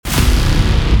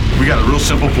We got a real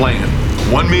simple plan.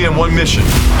 One me and one mission.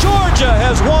 Georgia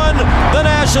has won the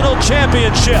national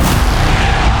championship.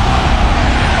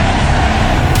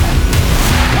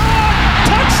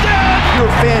 Touchdown! If you're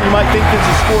a fan, you might think this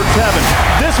is sports heaven.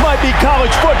 This might be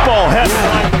college football heaven.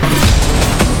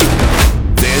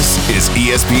 This is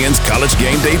ESPN's College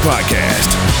Game Day podcast.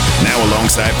 Now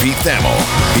alongside Pete Thamel,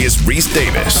 here's Reese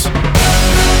Davis.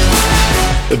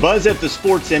 The buzz at the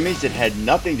Sports Emmys, it had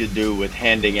nothing to do with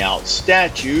handing out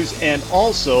statues, and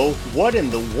also, what in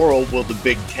the world will the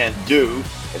Big Ten do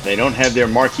if they don't have their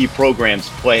marquee programs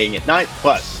playing at night?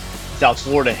 Plus, South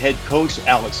Florida head coach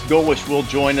Alex Golush will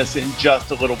join us in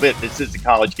just a little bit. This is the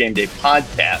College Game Day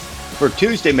podcast for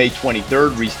Tuesday, May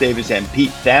 23rd. Reese Davis and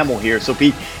Pete Thamel here. So,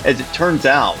 Pete, as it turns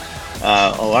out,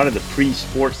 a lot of the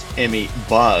pre-sports Emmy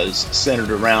buzz centered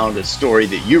around a story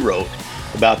that you wrote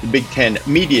about the Big Ten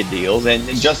media deals. And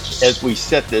just as we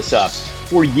set this up,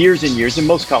 for years and years, and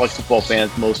most college football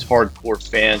fans, most hardcore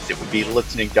fans that would be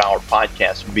listening to our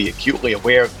podcast would be acutely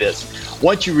aware of this.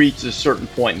 Once you reach a certain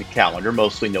point in the calendar,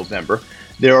 mostly November,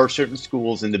 there are certain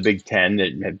schools in the Big Ten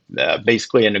that have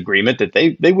basically an agreement that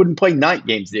they wouldn't play night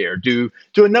games there due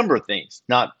to a number of things.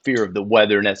 Not fear of the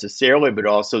weather necessarily, but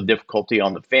also difficulty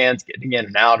on the fans getting in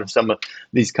and out of some of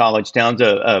these college towns.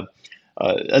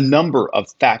 A number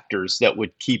of factors that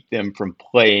would keep them from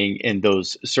playing in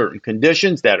those certain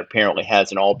conditions that apparently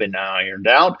hasn't all been ironed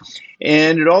out.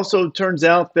 And it also turns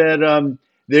out that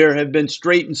there have been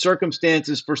straitened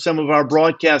circumstances for some of our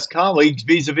broadcast colleagues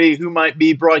vis-a-vis who might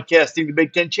be broadcasting the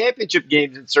Big Ten championship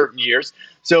games in certain years.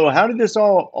 So how did this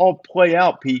all play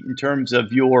out, Pete, in terms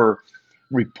of your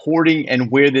reporting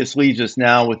and where this leaves us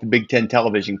now with the Big Ten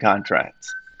television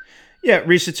contracts? Yeah,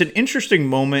 Reese, it's an interesting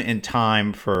moment in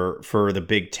time for the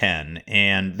Big Ten,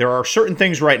 and there are certain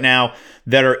things right now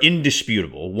that are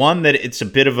indisputable. One, that it's a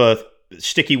bit of a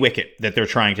sticky wicket that they're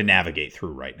trying to navigate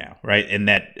through right now, right? And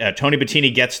that Tony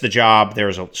Petitti gets the job.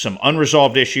 There's some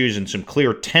unresolved issues and some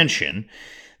clear tension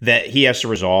that he has to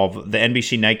resolve. The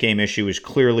NBC night game issue is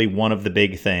clearly one of the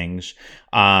big things.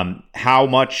 How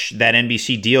much that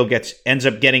NBC deal ends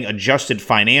up getting adjusted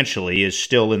financially is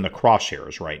still in the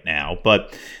crosshairs right now.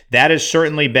 But that has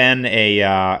certainly been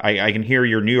I can hear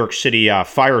your New York City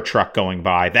fire truck going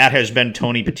by. That has been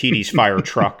Tony Petitti's fire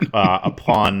truck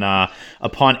upon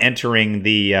re-entering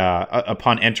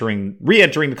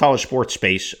the college sports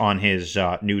space on his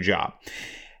new job.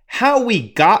 How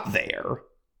we got there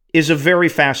is a very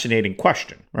fascinating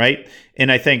question, right? And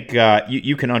I think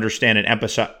you can understand and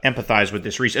empathize with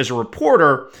this, Reese. As a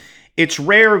reporter, it's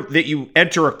rare that you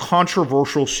enter a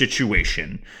controversial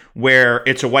situation where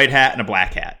it's a white hat and a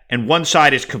black hat, and one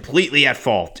side is completely at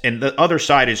fault, and the other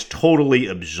side is totally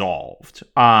absolved.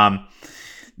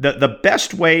 The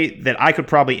best way that I could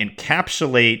probably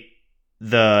encapsulate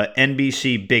the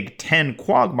NBC Big Ten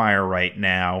quagmire right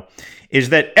now is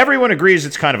that everyone agrees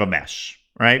it's kind of a mess,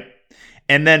 right?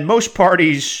 And then most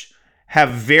parties have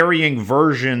varying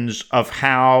versions of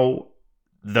how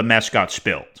the mess got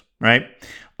spilled, right?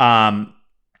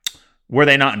 Were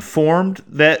they not informed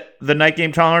that the night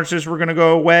game tolerances were going to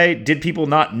go away? Did people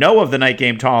not know of the night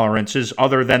game tolerances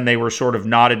other than they were sort of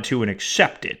nodded to and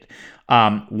accepted?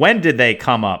 When did they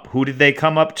come up? Who did they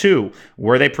come up to?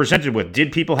 Were they presented with?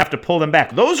 Did people have to pull them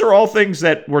back? Those are all things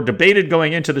that were debated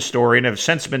going into the story and have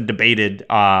since been debated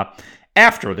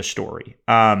after the story.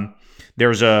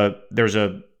 There's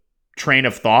a train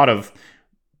of thought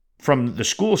from the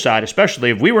school side,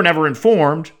 especially, if we were never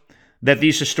informed that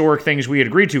these historic things we had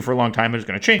agreed to for a long time is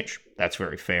going to change. That's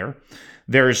very fair.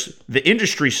 There's the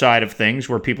industry side of things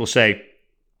where people say,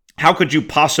 how could you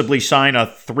possibly sign a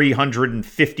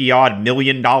 $350-odd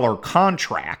million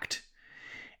contract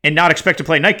and not expect to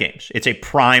play night games? It's a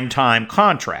prime time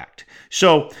contract.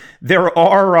 So there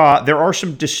are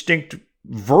some distinct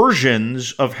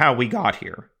versions of how we got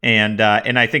here. And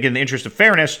I think in the interest of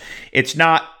fairness, it's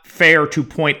not fair to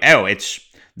point out it's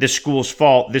this school's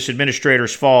fault, this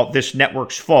administrator's fault, this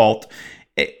network's fault.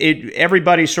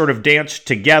 Everybody sort of danced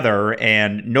together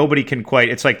and nobody can quite,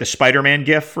 it's like the Spider-Man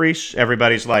gif, Reese.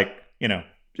 Everybody's like,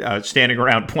 standing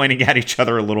around pointing at each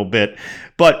other a little bit.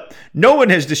 But no one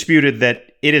has disputed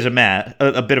that it is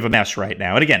a bit of a mess right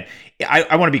now. And again,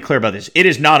 I want to be clear about this. It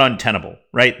is not untenable,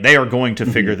 right? They are going to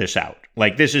figure this out.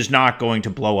 Like, this is not going to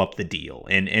blow up the deal.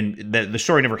 And the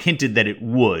story never hinted that it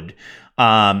would.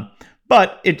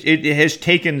 But it has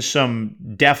taken some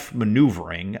deft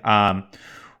maneuvering.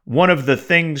 One of the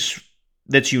things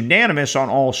that's unanimous on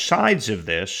all sides of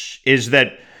this is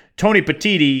that Tony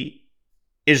Petitti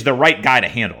is the right guy to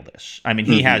handle this. I mean,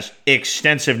 he has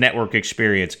extensive network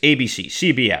experience, ABC,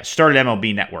 CBS, started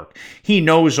MLB Network. He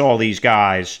knows all these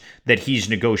guys that he's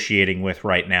negotiating with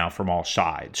right now from all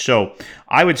sides. So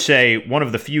I would say one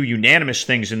of the few unanimous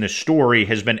things in this story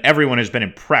has been everyone has been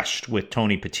impressed with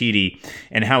Tony Petitti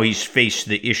and how he's faced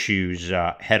the issues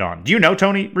head on. Do you know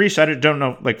Tony, Reese? I don't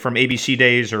know, like from ABC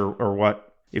days or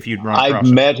what, if you'd run across I've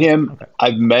him. met him. Okay.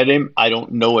 I've met him. I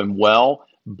don't know him well,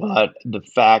 but the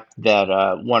fact that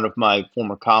one of my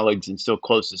former colleagues and still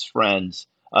closest friends,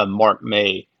 Mark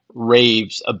May,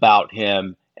 raves about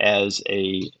him as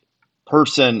a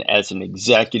person, as an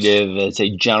executive, as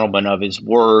a gentleman of his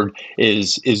word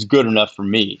is good enough for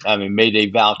me. I mean, Mayday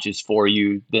vouches for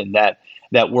you, then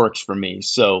that works for me.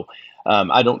 So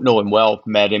I don't know him well,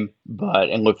 met him,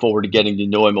 and look forward to getting to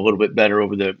know him a little bit better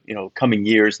over the coming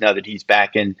years now that he's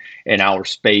back in our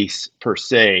space per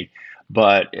se.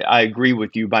 But I agree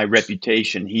with you. By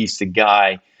reputation, he's the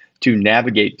guy to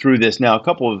navigate through this. Now, a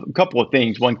couple of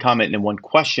things, one comment and one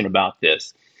question about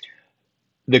this.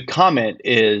 The comment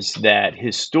is that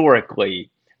historically,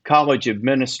 college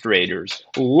administrators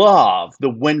love the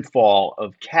windfall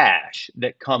of cash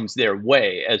that comes their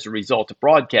way as a result of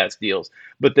broadcast deals,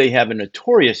 but they have a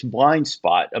notorious blind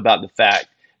spot about the fact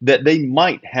that they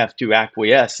might have to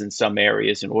acquiesce in some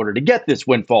areas in order to get this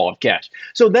windfall of cash.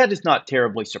 So that is not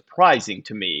terribly surprising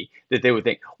to me that they would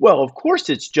think, well, of course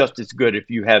it's just as good if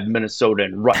you have Minnesota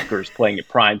and Rutgers playing at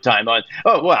prime time on,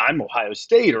 oh, well, I'm Ohio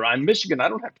State or I'm Michigan. I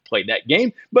don't have to play that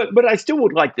game, but I still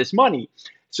would like this money.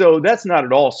 So that's not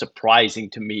at all surprising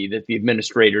to me that the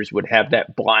administrators would have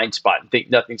that blind spot and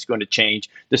think nothing's going to change,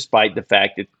 despite the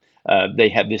fact that they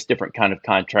have this different kind of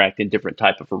contract and different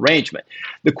type of arrangement.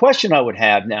 The question I would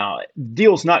have now,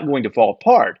 deal's not going to fall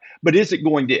apart, but is it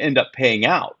going to end up paying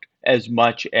out as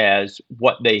much as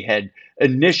what they had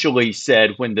initially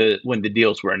said when the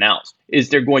deals were announced? Is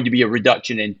there going to be a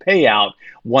reduction in payout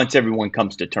once everyone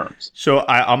comes to terms? So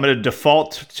I'm going to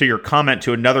default to your comment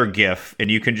to another GIF,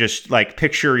 and you can just like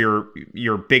picture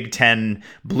your Big Ten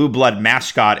blue blood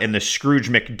mascot in the Scrooge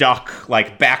McDuck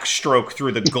like backstroke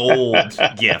through the gold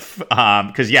GIF.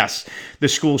 Because yes, the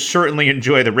schools certainly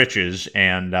enjoy the riches,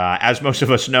 and as most of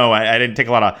us know, I didn't take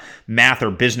a lot of math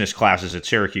or business classes at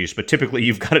Syracuse, but typically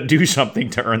you've got to do something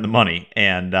to earn the money,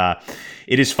 and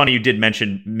it is funny you did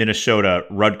mention Minnesota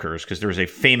Rutgers, because there's a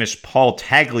famous Paul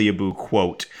Tagliabue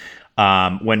quote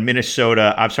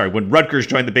when Rutgers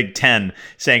joined the Big Ten,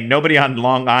 saying nobody on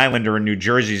Long Island or in New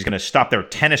Jersey is going to stop their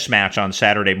tennis match on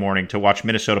Saturday morning to watch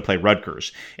Minnesota play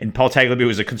Rutgers. And Paul Tagliabue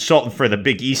was a consultant for the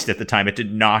Big East at the time. It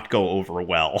did not go over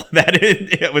well.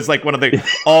 It was like one of the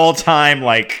all-time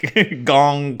like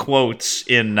gong quotes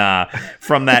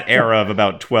from that era of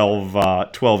about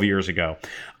 12 years ago.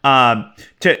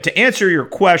 To answer your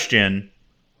question,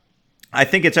 I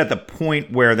think it's at the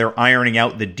point where they're ironing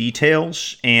out the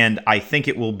details, and I think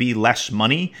it will be less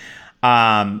money.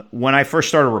 When I first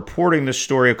started reporting this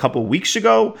story a couple weeks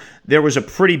ago, there was a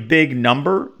pretty big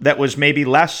number that was maybe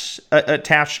less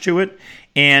attached to it,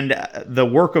 and the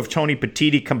work of Tony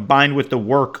Petitti combined with the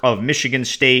work of Michigan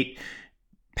State,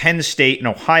 Penn State, and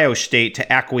Ohio State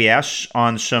to acquiesce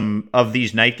on some of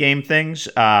these night game things.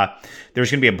 There's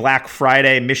going to be a Black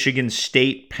Friday Michigan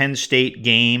State, Penn State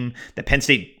game that Penn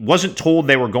State wasn't told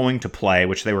they were going to play,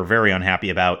 which they were very unhappy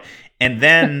about. And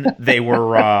then they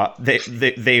were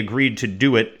they agreed to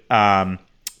do it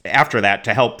after that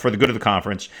to help for the good of the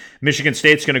conference. Michigan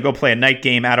State's going to go play a night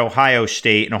game at Ohio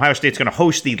State, and Ohio State's going to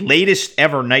host the latest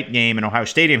ever night game in Ohio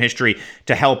Stadium history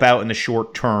to help out in the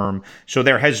short term. So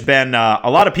there has been a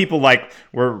lot of people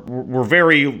were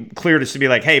very clear to be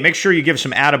like, hey, make sure you give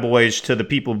some attaboys to the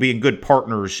people being good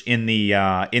partners in the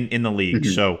in the league.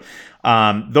 Mm-hmm. So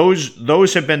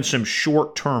those have been some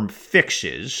short-term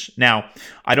fixes. Now,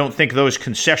 I don't think those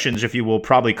concessions, if you will,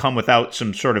 probably come without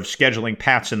some sort of scheduling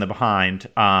pats in the behind,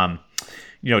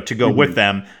 to go with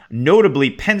them. Notably,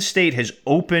 Penn State has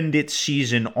opened its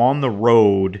season on the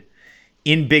road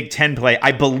in Big Ten play.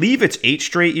 I believe it's 8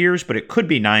 straight years, but it could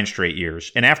be 9 straight years.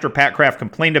 And after Pat Kraft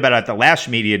complained about it at the last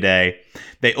media day,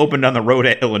 they opened on the road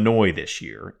at Illinois this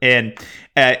year, and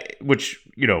which.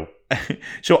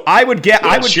 So I would get.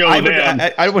 I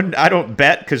don't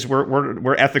bet because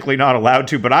we're ethically not allowed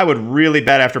to. But I would really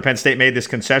bet after Penn State made this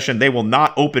concession, they will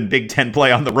not open Big Ten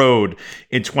play on the road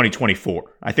in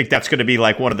 2024. I think that's going to be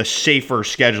like one of the safer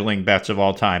scheduling bets of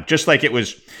all time. Just like it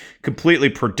was completely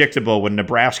predictable when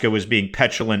Nebraska was being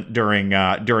petulant during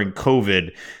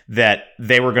COVID that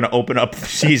they were going to open up the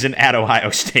season at Ohio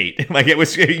State. Like it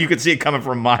was, you could see it coming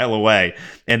from a mile away,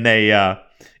 and they.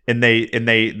 And they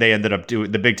ended up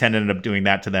the Big Ten ended up doing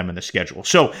that to them in the schedule.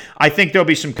 So I think there'll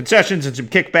be some concessions and some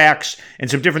kickbacks and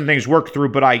some different things worked through.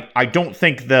 But I don't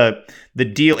think the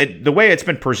deal, the way it's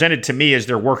been presented to me as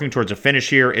they're working towards a finish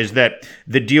here, is that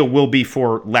the deal will be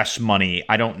for less money.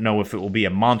 I don't know if it will be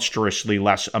a monstrously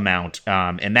less amount.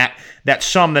 And that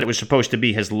sum that it was supposed to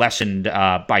be has lessened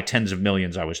by tens of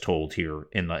millions, I was told, here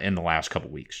in the last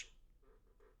couple weeks.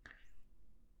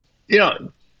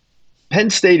 Penn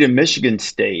State and Michigan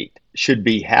State should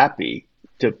be happy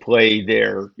to play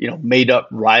their, made-up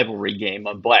rivalry game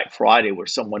on Black Friday where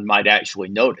someone might actually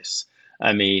notice.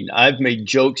 I mean, I've made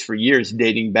jokes for years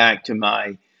dating back to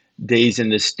my days in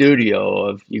the studio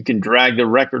of you can drag the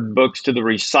record books to the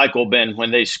recycle bin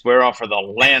when they square off for the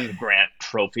land grant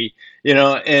trophy,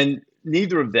 and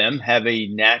neither of them have a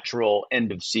natural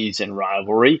end-of-season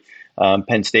rivalry.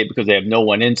 Penn State, because they have no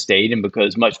one in state, and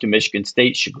because much to Michigan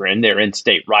State's chagrin, their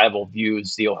in-state rival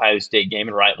views the Ohio State game,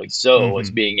 and rightly so, as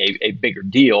being a bigger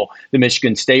deal. The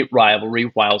Michigan State rivalry,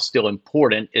 while still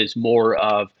important, is more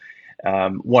of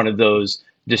one of those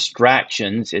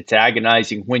distractions. It's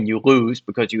agonizing when you lose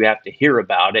because you have to hear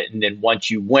about it, and then once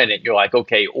you win it, you're like,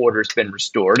 okay, order's been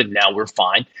restored, and now we're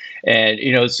fine. And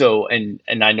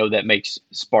and I know that makes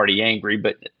Sparty angry,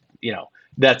 but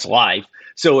that's life.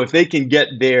 So if they can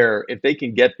get their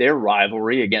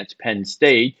rivalry against Penn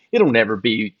State, it'll never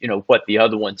be, what the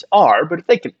other ones are. But if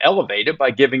they can elevate it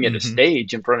by giving it a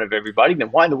stage in front of everybody, then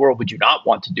why in the world would you not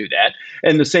want to do that?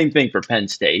 And the same thing for Penn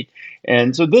State.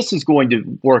 And so this is going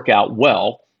to work out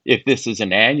well if this is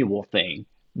an annual thing.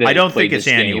 I don't think it's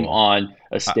annual on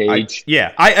a stage.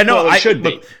 I know. Well, it should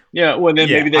be. Well, then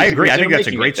maybe I agree. I think that's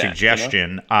a great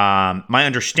suggestion. My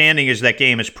understanding is that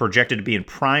game is projected to be in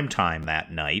prime time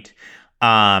that night. We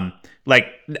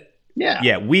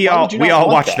all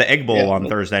watch the Egg Bowl on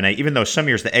Thursday night, even though some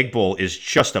years the Egg Bowl is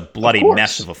just a bloody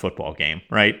mess of a football game,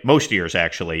 right? Most years,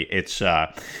 actually, it's look,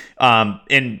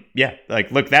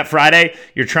 that Friday,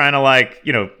 you're trying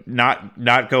to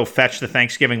not go fetch the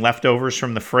Thanksgiving leftovers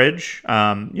from the fridge.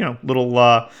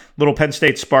 Little Penn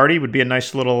State Sparty would be a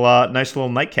nice little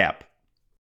nightcap.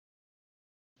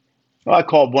 Well, I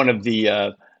called one of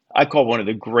the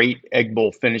great Egg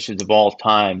Bowl finishes of all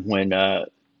time when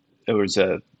there was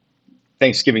a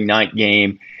Thanksgiving night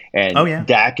game and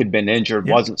Dak had been injured,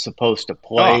 wasn't supposed to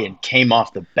play, and came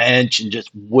off the bench and just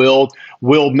willed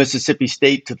Mississippi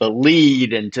State to the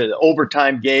lead and to the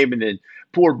overtime game. And then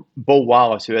poor Bo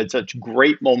Wallace, who had such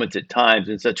great moments at times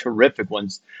and such horrific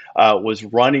ones, was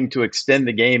running to extend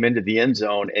the game into the end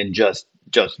zone and just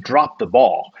dropped the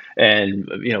ball and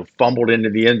fumbled into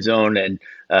the end zone, and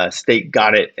State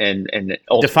got it and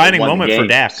defining moment for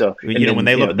Dak. So when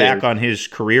they look back on his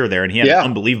career there, and he had an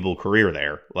unbelievable career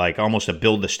there, like almost a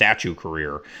build the statue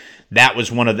career. That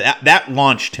was one of that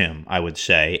launched him, I would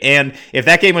say. And if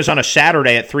that game was on a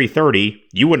Saturday at 3:30,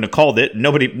 you wouldn't have called it.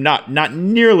 Nobody, not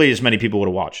nearly as many people would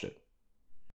have watched it.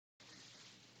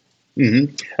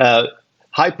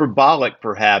 Hyperbolic,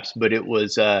 perhaps, but it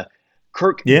was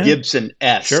Kirk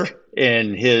Gibson-esque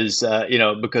in his,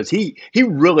 because he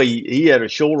had a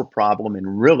shoulder problem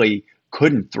and really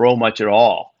couldn't throw much at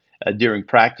all during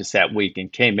practice that week,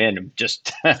 and came in and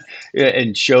just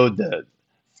and showed the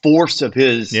force of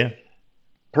his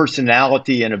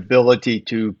personality and ability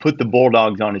to put the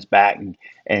Bulldogs on his back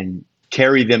and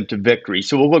carry them to victory.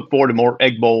 So we'll look forward to more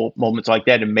Egg Bowl moments like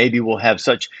that, and maybe we'll have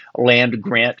such land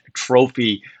grant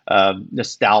trophy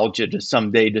nostalgia to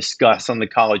someday discuss on the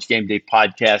College Game Day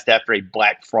podcast after a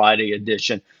Black Friday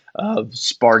edition of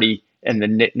Sparty and the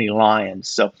Nittany Lions.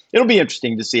 So it'll be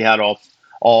interesting to see how it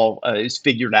all is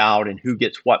figured out, and who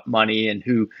gets what money, and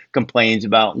who complains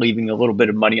about leaving a little bit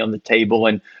of money on the table,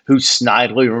 and who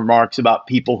snidely remarks about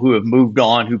people who have moved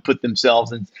on, who put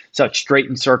themselves in such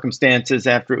straitened circumstances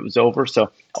after it was over.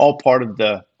 So all part of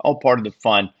the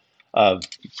fun of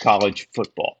college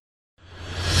football.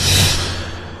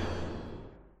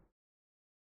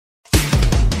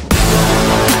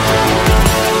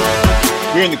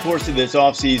 During the course of this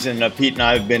offseason, Pete and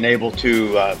I have been able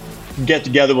to get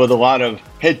together with a lot of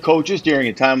head coaches during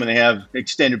a time when they have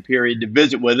extended period to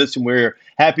visit with us. And we're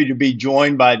happy to be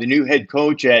joined by the new head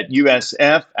coach at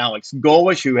USF, Alex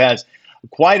Golush, who has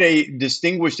quite a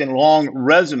distinguished and long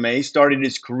resume. Started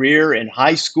his career in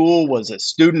high school, was a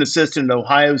student assistant at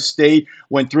Ohio State,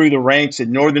 went through the ranks at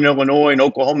Northern Illinois and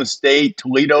Oklahoma State,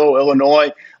 Toledo,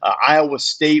 Illinois, Iowa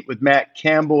State with Matt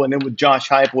Campbell, and then with Josh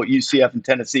Heupel at UCF in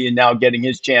Tennessee, and now getting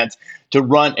his chance to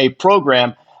run a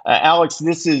program. Alex,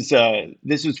 this is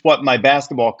what my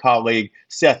basketball colleague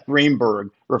Seth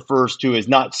Greenberg refers to as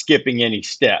not skipping any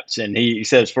steps. And he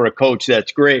says for a coach,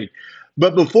 that's great.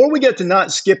 But before we get to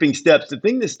not skipping steps, the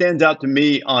thing that stands out to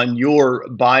me on your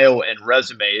bio and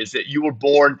resume is that you were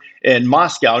born in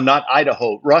Moscow, not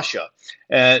Idaho, Russia.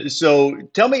 So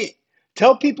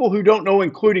tell people who don't know,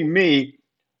 including me,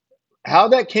 how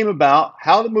that came about,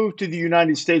 how the move to the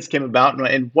United States came about,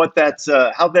 and what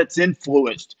how that's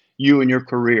influenced you and your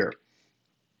career.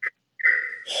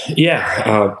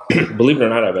 Yeah, believe it or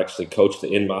not, I've actually coached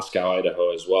in Moscow,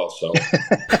 Idaho as well. So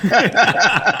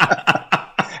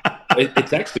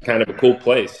it's actually kind of a cool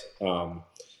place.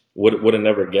 Would have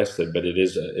never guessed it, but it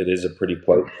is a pretty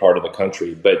part of the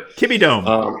country. But Kibby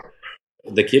Dome.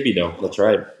 The Kibby Dome, that's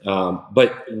right.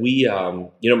 But we,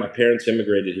 my parents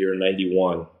immigrated here in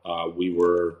 '91. We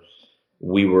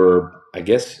were, I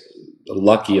guess,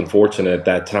 lucky and fortunate at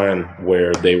that time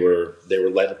where they were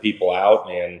letting people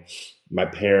out, and my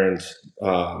parents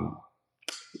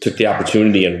took the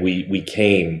opportunity, and we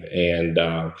came and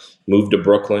moved to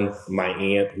Brooklyn. My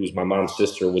aunt, who's my mom's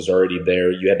sister, was already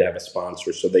there. You had to have a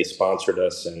sponsor, so they sponsored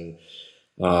us, and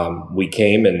we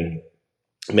came and,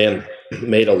 man,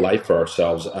 made a life for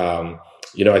ourselves. I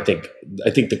think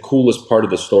the coolest part of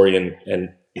the story,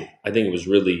 and I think it was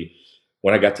really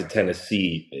when I got to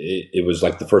Tennessee, it was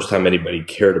like the first time anybody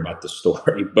cared about the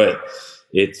story. But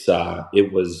it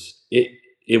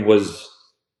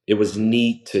was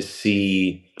neat to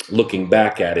see, looking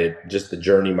back at it, just the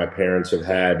journey my parents have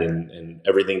had and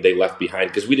everything they left behind,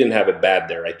 because we didn't have it bad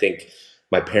there. I think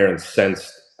my parents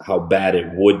sensed how bad it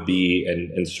would be,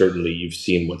 and certainly you've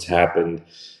seen what's happened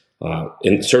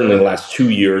in certainly the last 2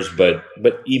 years, but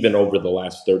even over the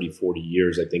last 30, 40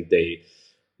 years. I think they,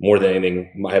 more than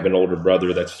anything, I have an older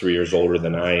brother that's 3 years older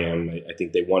than I am. I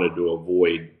think they wanted to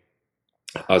avoid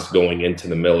us going into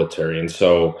the military, and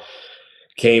so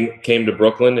came to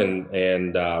Brooklyn,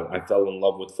 and I fell in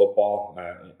love with football.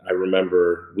 I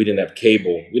remember we didn't have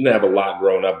cable, we didn't have a lot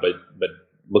growing up, but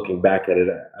looking back at it,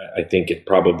 I think it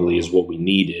probably is what we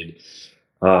needed.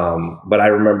 But I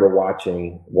remember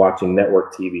watching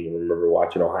network TV. I remember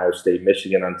watching Ohio State,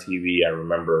 Michigan on TV. I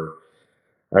remember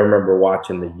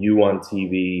watching the U on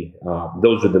TV.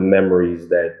 Those are the memories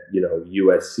that,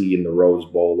 USC in the Rose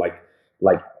Bowl, like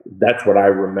that's what I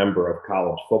remember of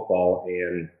college football.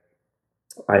 And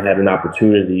I had an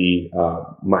opportunity.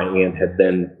 My aunt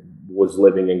was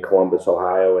living in Columbus,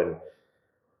 Ohio, and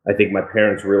I think my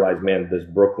parents realized, man, this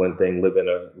Brooklyn thing, living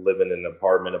in an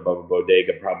apartment above a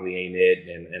bodega, probably ain't it.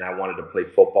 And I wanted to play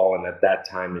football. And at that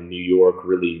time in New York,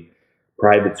 really,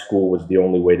 private school was the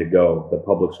only way to go. The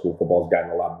public school football's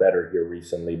gotten a lot better here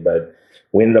recently, but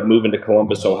we ended up moving to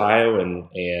Columbus, Ohio,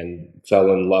 and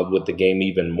fell in love with the game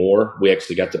even more. We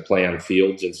actually got to play on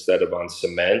fields instead of on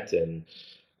cement. And,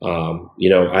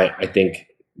 I think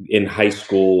in high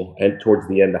school and towards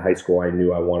the end of high school, I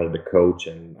knew I wanted to coach,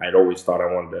 and I'd always thought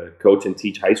I wanted to coach and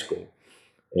teach high school.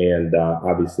 And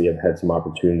obviously I've had some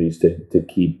opportunities to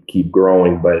keep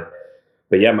growing, but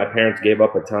yeah, my parents gave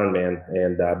up a ton, man.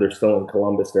 And they're still in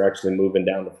Columbus. They're actually moving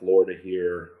down to Florida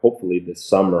here, hopefully this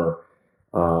summer,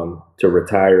 to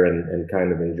retire and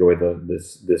kind of enjoy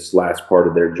this last part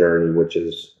of their journey, which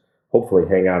is hopefully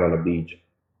hang out on a beach.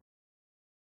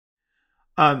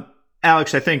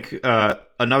 Alex, I think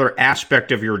another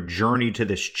aspect of your journey to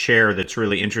this chair that's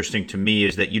really interesting to me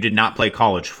is that you did not play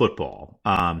college football.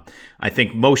 I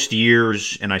think most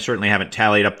years, and I certainly haven't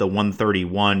tallied up the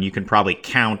 131, you can probably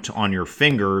count on your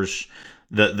fingers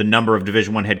the number of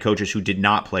Division I head coaches who did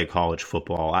not play college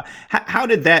football. How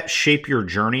did that shape your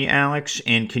journey, Alex?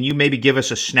 And can you maybe give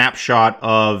us a snapshot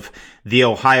of the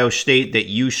Ohio State that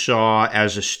you saw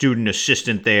as a student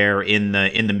assistant there in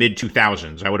the mid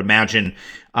 2000s? I would imagine,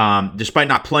 despite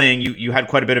not playing, you had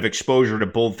quite a bit of exposure to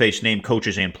boldface name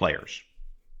coaches and players.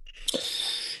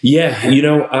 Yeah,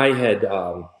 I had.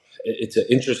 It's an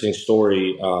interesting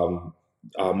story.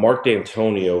 Mark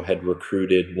D'Antonio had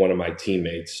recruited one of my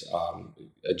teammates,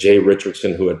 Jay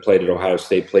Richardson, who had played at Ohio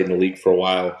State, played in the league for a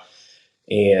while,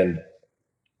 and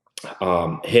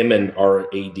him and our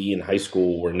AD in high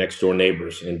school were next door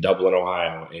neighbors in Dublin,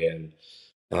 Ohio, and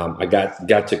I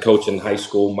got to coach in high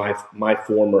school. My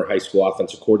former high school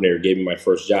offensive coordinator gave me my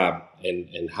first job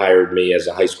and hired me as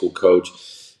a high school coach.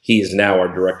 He is now our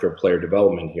director of player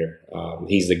development here.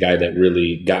 He's the guy that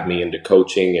really got me into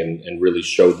coaching and really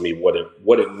showed me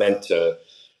what it meant to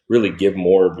really give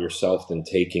more of yourself than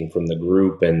taking from the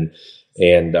group. And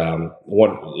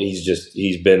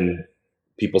he's been,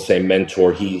 people say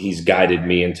mentor. He's guided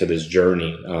me into this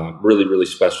journey. Really, really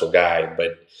special guy.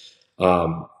 But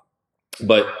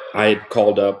I had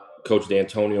called up Coach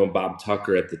D'Antonio and Bob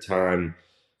Tucker at the time.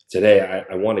 Today,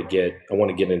 I want to get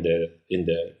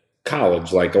into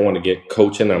college. Like, I want to get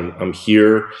coaching. I'm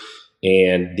here,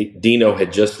 and Dino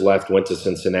had just left, went to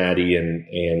Cincinnati,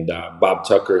 and Bob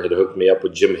Tucker had hooked me up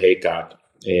with Jim Haycock,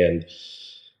 and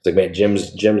it's like, man,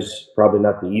 Jim's probably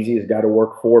not the easiest guy to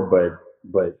work for,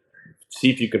 but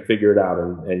see if you can figure it out.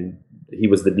 And he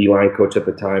was the D-line coach at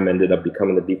the time, ended up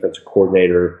becoming the defensive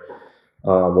coordinator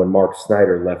when Mark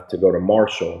Snyder left to go to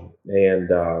Marshall. And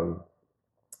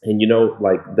you know,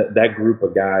 like that group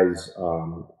of guys,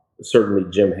 certainly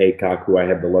Jim Haycock, who I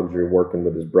had the luxury of working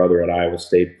with his brother at Iowa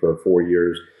State for 4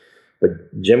 years. But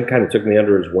Jim kind of took me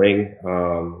under his wing.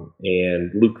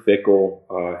 And Luke Fickell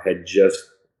had just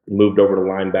moved over to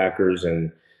linebackers,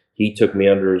 and he took me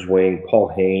under his wing. Paul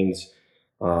Haynes,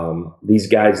 these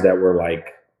guys that were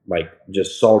like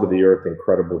just salt of the earth,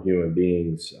 incredible human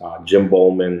beings. Jim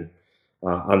Bowman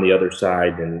on the other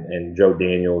side, and Joe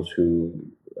Daniels,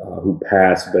 who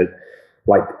passed, but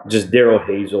like just Daryl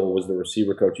Hazel was the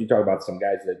receiver coach. You talk about some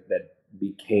guys that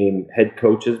became head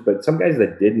coaches, but some guys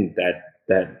that didn't.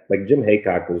 That like Jim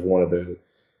Haycock was one of the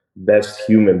best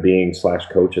human beings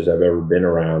 / coaches I've ever been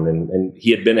around, and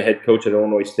he had been a head coach at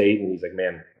Illinois State, and he's like,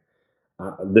 man,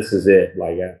 this is it.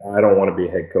 Like I don't want to be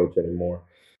a head coach anymore.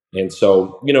 And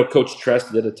so, you know, Coach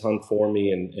Tress did a ton for me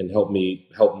and helped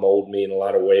mold me in a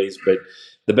lot of ways. But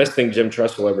the best thing Jim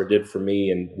Tressel ever did for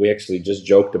me, and we actually just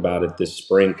joked about it this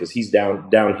spring because he's down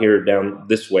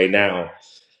this way now.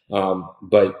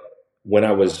 But when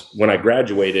I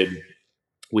graduated,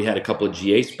 we had a couple of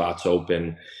GA spots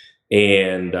open,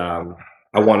 and I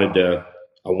wanted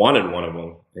one of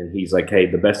them. And he's like, hey,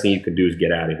 the best thing you can do is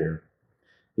get out of here.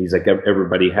 He's like,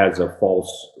 everybody has a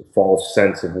false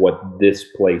sense of what this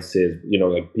place is. You know,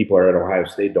 like people are at Ohio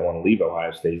State, don't want to leave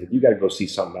Ohio State. He's like, you got to go see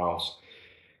something else.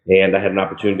 And I had an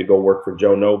opportunity to go work for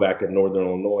Joe Novak at Northern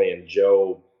Illinois, and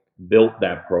Joe built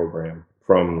that program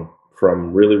from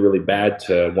really, really bad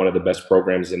to one of the best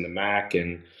programs in the MAC.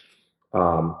 And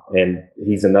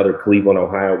he's another Cleveland,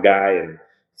 Ohio guy. And he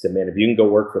said, man, if you can go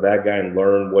work for that guy and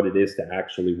learn what it is to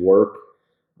actually work,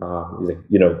 he's like,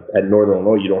 you know, at Northern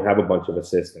Illinois, you don't have a bunch of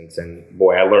assistants. And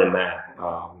boy, I learned that.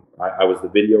 I was the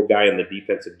video guy and the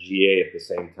defensive GA at the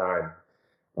same time.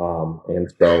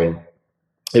 And so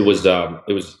it was,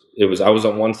 I was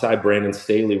on one side, Brandon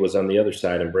Staley was on the other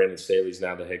side, and Brandon Staley's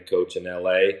now the head coach in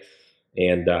LA.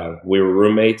 And we were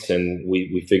roommates, and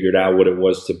we figured out what it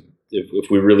was to, if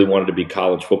we really wanted to be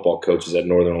college football coaches at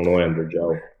Northern Illinois under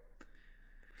Joe.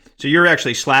 So you're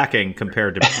actually slacking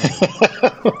compared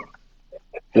to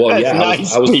Well, yeah,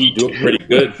 I was doing pretty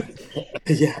good.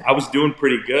 Yeah, I was doing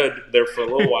pretty good there for a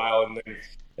little while,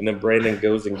 and then Brandon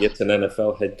goes and gets an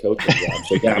NFL head coaching job.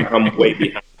 So yeah, I'm way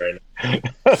behind right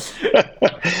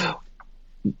now.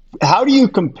 How do you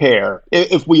compare,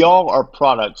 if we all are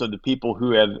products of the people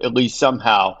who have at least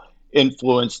somehow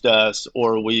influenced us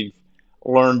or we've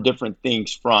learned different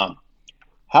things from,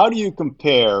 how do you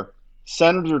compare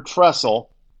Senator Tressel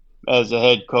as a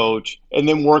head coach and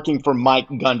then working for Mike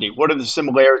Gundy? What are the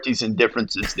similarities and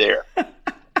differences there?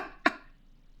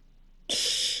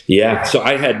 Yeah, so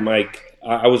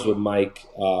I was with Mike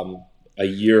a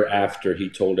year after he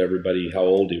told everybody how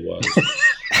old he was.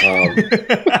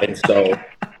 And so,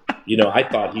 you know, I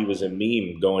thought he was a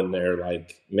meme going there,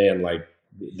 like, man, like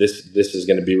this is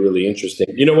going to be really interesting.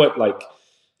 You know what?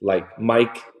 Like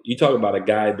Mike, you talk about a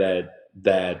guy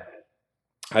that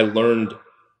I learned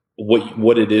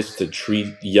what it is to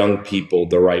treat young people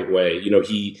the right way. You know,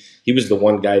 he was the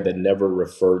one guy that never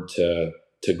referred to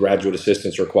graduate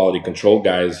assistants or quality control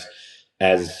guys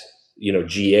as, you know,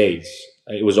 GAs.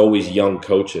 It was always young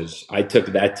coaches. I took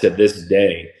that to this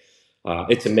day.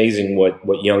 It's amazing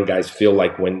what young guys feel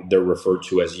like when they're referred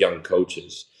to as young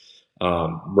coaches,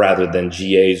 rather than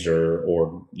GAs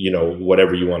or you know,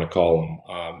 whatever you want to call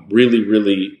them. Really,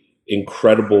 really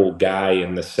incredible guy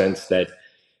in the sense that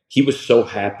he was so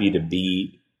happy to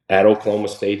be at Oklahoma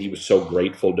State. He was so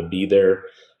grateful to be there.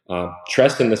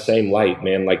 Tress in the same light,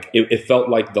 man. Like it felt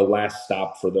like the last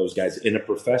stop for those guys in a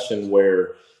profession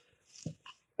where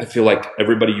I feel like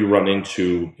everybody you run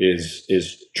into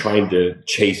is trying to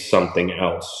chase something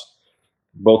else.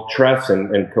 Both Tress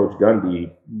and Coach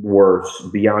Gundy were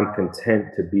beyond content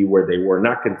to be where they were.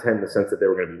 Not content in the sense that they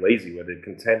were going to be lazy with it,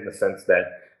 content in the sense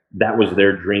that was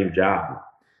their dream job,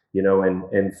 you know,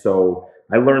 and so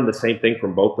I learned the same thing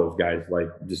from both those guys. Like,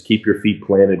 just keep your feet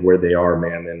planted where they are,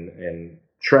 man. And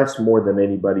Tress, more than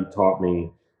anybody, taught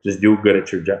me just do a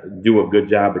good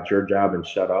job at your job and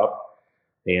shut up.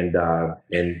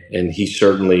 And he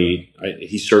certainly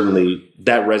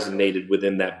that resonated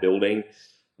within that building.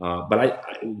 But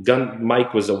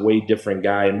Mike was a way different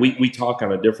guy, and we talk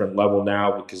on a different level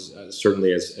now because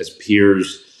certainly as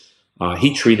peers,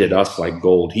 he treated us like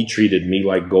gold. He treated me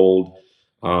like gold.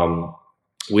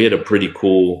 we had a pretty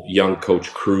cool young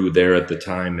coach crew there at the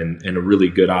time, and a really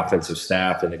good offensive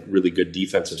staff and a really good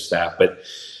defensive staff. But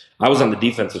I was on the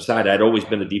defensive side. I'd always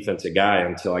been a defensive guy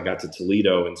until I got to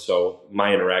Toledo. And so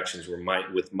my interactions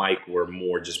with Mike were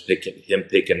more just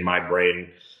picking my brain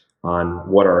on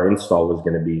what our install was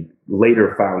going to be.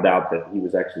 Later found out that he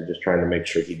was actually just trying to make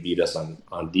sure he beat us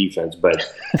on defense,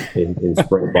 but in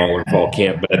spring ball and fall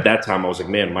camp. But at that time I was like,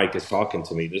 man, Mike is talking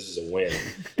to me. This is a win.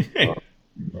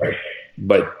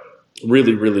 But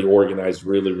really, really organized,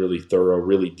 really, really thorough,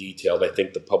 really detailed. I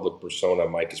think the public persona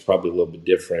of Mike is probably a little bit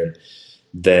different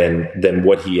than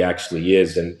what he actually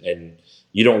is. And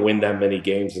you don't win that many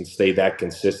games and stay that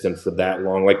consistent for that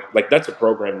long. Like that's a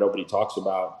program nobody talks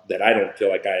about that I don't feel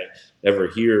like I ever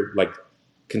hear like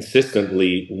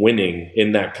consistently winning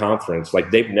in that conference.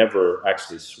 Like they've never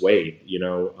actually swayed,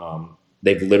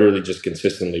 they've literally just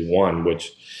consistently won,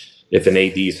 which if an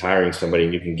AD is hiring somebody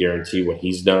and you can guarantee what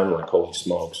he's done, like holy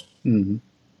smokes. Mm-hmm.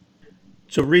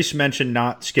 So Reese mentioned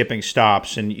not skipping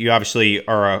stops, and you obviously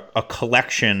are a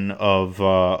collection of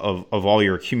all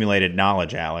your accumulated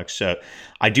knowledge, Alex.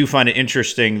 I do find it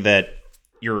interesting that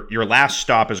your last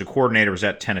stop as a coordinator was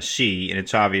at Tennessee, and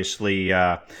it's obviously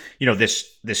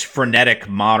this frenetic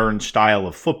modern style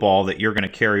of football that you're going to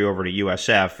carry over to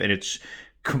USF, and it's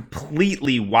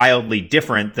completely wildly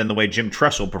different than the way Jim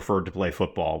Tressel preferred to play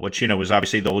football, which, was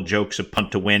obviously the old jokes of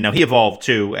punt to win. Now he evolved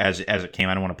too as it came.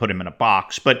 I don't want to put him in a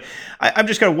box, but I'm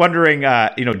just kind of wondering,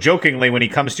 jokingly when he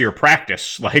comes to your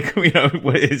practice, like,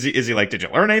 is he like, did you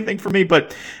learn anything from me?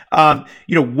 But,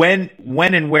 when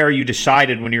and where you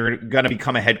decided when you're going to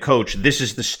become a head coach, this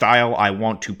is the style I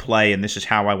want to play and this is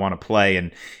how I want to play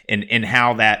and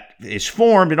how that is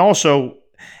formed, and also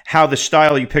how the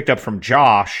style you picked up from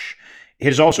Josh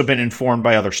has also been informed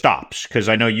by other stops, because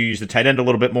I know you use the tight end a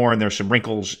little bit more, and there's some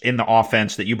wrinkles in the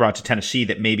offense that you brought to Tennessee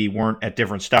that maybe weren't at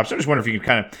different stops. I just wonder if you could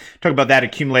kind of talk about that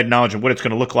accumulated knowledge and what it's going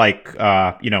to look like,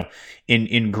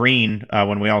 in green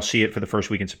when we all see it for the first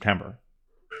week in September.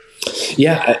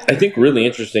 Yeah, I think really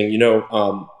interesting.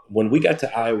 When we got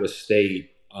to Iowa State,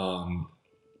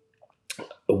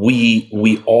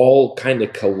 we all kind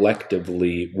of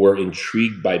collectively were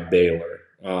intrigued by Baylor.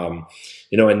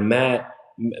 And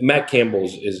Matt Campbell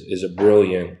is a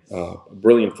brilliant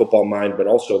football mind, but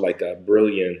also like a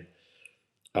brilliant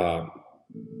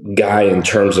guy in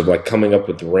terms of like coming up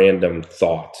with random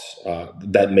thoughts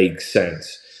that make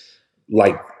sense.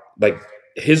 Like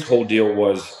his whole deal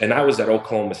was, and I was at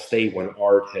Oklahoma State when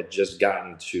Art had just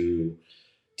gotten to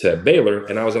Baylor,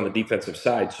 and I was on the defensive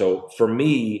side. So for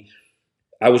me,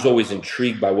 I was always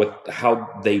intrigued by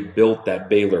how they built that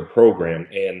Baylor program.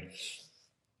 And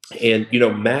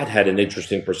Matt had an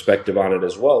interesting perspective on it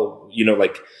as well.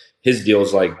 Like his deal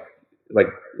is like,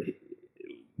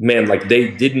 man, like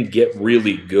they didn't get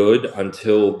really good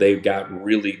until they got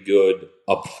really good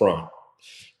up front,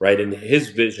 right? And his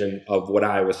vision of what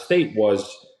Iowa State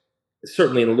was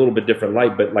certainly in a little bit different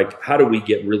light, but like, how do we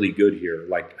get really good here?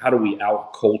 Like, how do we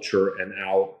out culture and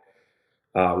out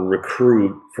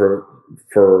recruit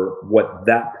for what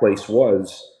that place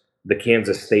was? The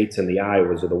Kansas States and the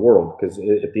Iowas of the world, because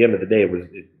at the end of the day,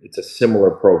 it's a similar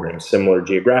program, similar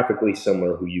geographically,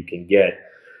 similar who you can get,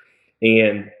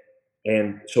 and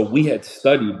so we had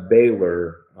studied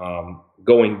Baylor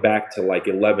going back to like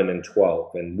 11 and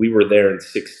 12, and we were there in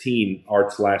 16,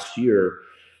 Art's last year,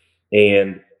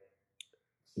 and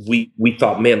we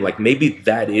thought, man, like maybe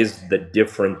that is the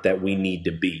different that we need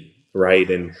to be, right?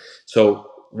 And so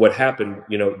what happened,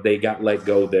 they got let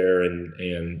go there,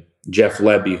 and Jeff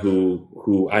Lebby,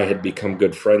 who I had become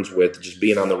good friends with, just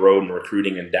being on the road and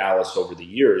recruiting in Dallas over the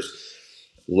years.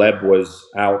 Leb was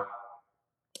out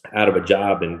of a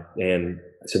job, and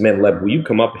I said, man, Leb, will you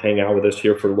come up and hang out with us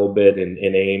here for a little bit in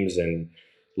Ames and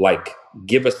like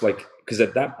give us like, because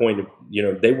at that point,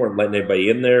 they weren't letting anybody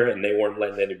in there, and they weren't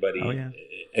letting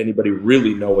anybody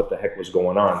really know what the heck was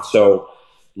going on. So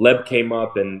Leb came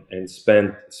up and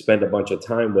spent a bunch of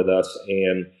time with us,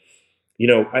 and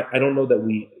I don't know that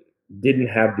we didn't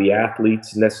have the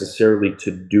athletes necessarily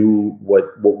to do what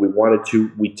we wanted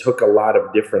to. We took a lot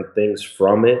of different things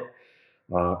from it.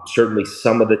 Certainly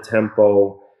some of the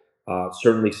tempo,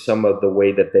 certainly some of the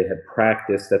way that they had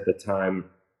practiced at the time.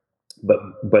 But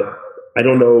I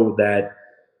don't know that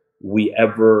we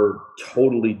ever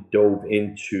totally dove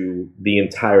into the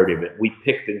entirety of it. We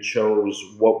picked and chose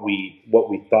what we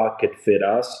thought could fit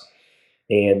us.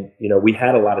 And, we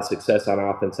had a lot of success on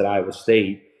offense at Iowa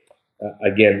State.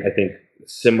 Again, I think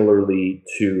similarly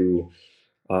to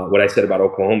what I said about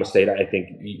Oklahoma State, I think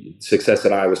success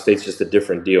at Iowa State is just a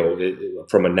different deal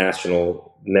from a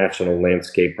national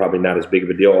landscape. Probably not as big of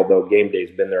a deal, although game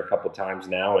day's been there a couple times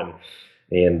now,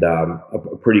 and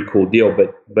a pretty cool deal.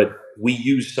 But we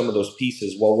used some of those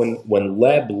pieces. Well, when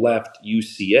Leb left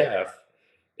UCF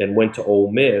and went to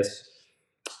Ole Miss,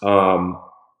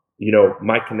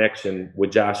 my connection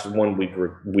with Josh is one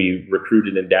we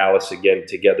recruited in Dallas again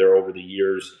together over the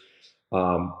years.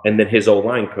 And then his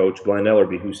O-line coach, Glenn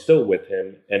Ellerby, who's still with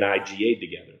him, and I GA'd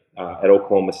together at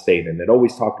Oklahoma State. And it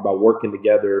always talked about working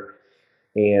together.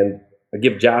 And I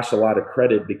give Josh a lot of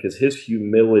credit because his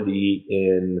humility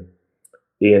in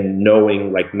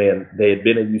knowing, like, man, they had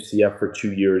been at UCF for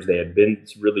 2 years. They had been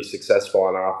really successful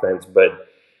on offense, but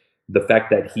the fact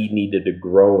that he needed to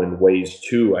grow in ways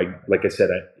too,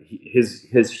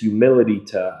 his humility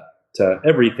to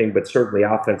everything, but certainly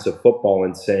offensive football,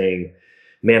 and saying,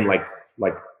 man, like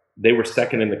they were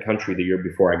second in the country the year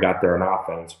before I got there on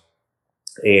offense,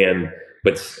 and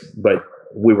but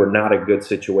we were not a good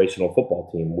situational football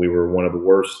team. We were one of the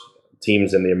worst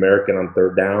teams in the American on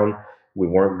third down. We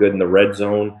weren't good in the red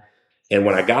zone, and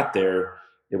when I got there,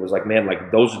 it was like, man,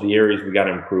 like those are the areas we got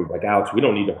to improve. Like, Alex, we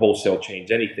don't need to wholesale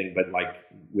change anything, but like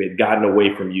we had gotten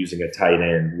away from using a tight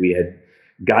end. We had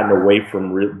gotten away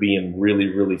from being really,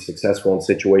 really successful in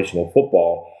situational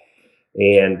football.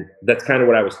 And that's kind of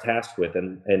what I was tasked with.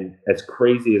 And as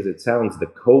crazy as it sounds, the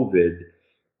COVID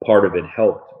part of it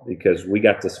helped because we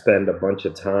got to spend a bunch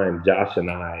of time, Josh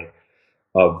and I,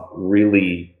 of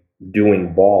really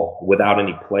doing ball without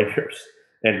any players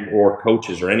or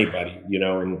coaches or anybody,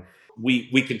 and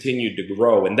we continued to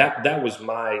grow. And that was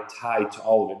my tie to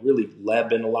all of it. Really,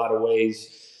 Leb in a lot of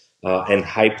ways, and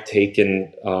Hype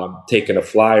taking a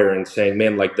flyer and saying,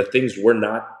 man, like the things we're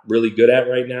not really good at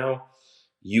right now,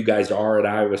 you guys are at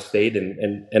Iowa State.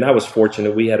 And I was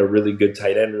fortunate. We had a really good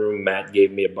tight end room. Matt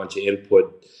gave me a bunch of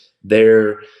input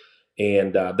there.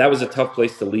 And that was a tough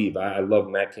place to leave. I love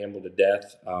Matt Campbell to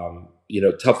death.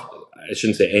 Tough. I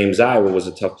shouldn't say Ames, Iowa was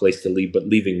a tough place to leave, but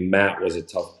leaving Matt was a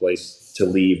tough place to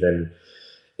leave. And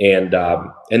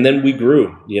then we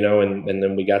grew, and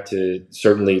then we got to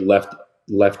certainly left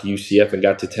UCF and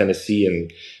got to Tennessee.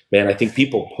 And man, I think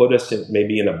people put us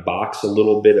maybe in a box a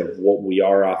little bit of what we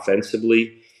are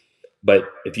offensively. But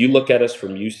if you look at us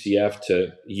from UCF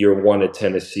to year one at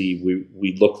Tennessee,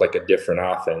 we look like a different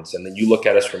offense. And then you look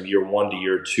at us from year one to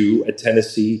year two at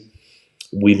Tennessee,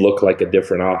 we look like a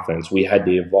different offense. We had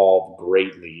to evolve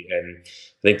greatly. And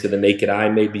I think to the naked eye,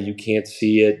 maybe you can't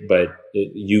see it, but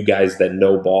you guys that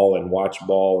know ball and watch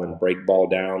ball and break ball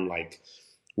down, like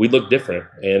we look different.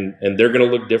 And they're going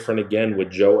to look different again with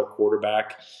Joe at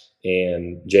quarterback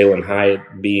and Jalen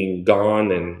Hyatt being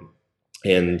gone.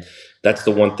 And that's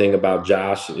the one thing about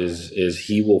Josh is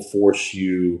he will force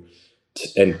you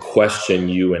and question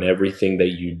you and everything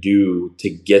that you do to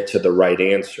get to the right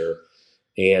answer.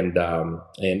 And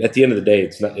at the end of the day,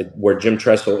 it's not where Jim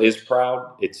Tressel is proud.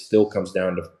 It still comes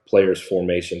down to players'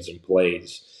 formations and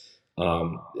plays.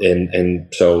 And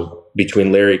so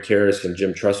between Larry Karras and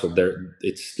Jim Tressel,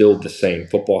 it's still the same.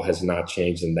 Football has not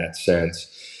changed in that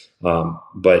sense.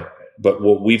 But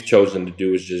what we've chosen to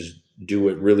do is just do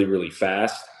it really, really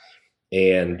fast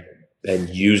and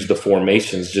use the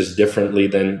formations just differently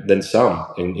than some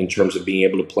in terms of being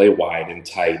able to play wide and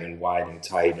tight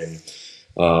and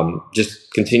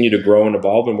just continue to grow and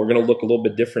evolve. And we're going to look a little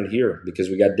bit different here because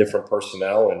we got different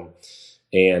personnel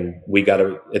and we got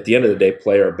to, at the end of the day,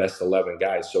 play our best 11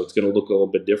 guys. So it's going to look a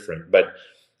little bit different, but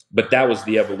that was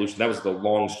the evolution. That was the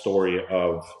long story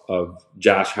of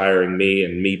Josh hiring me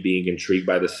and me being intrigued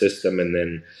by the system and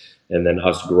then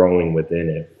us growing within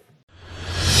it.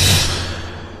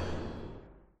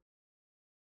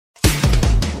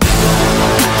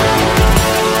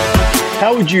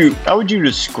 How would you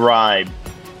describe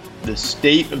the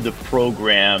state of the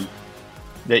program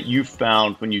that you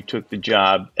found when you took the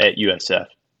job at USF?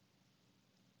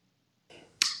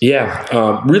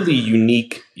 Yeah, really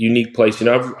unique place.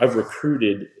 I've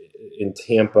recruited in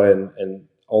Tampa and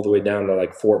all the way down to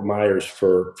like Fort Myers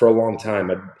for a long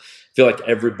time. I feel like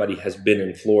everybody has been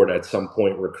in Florida at some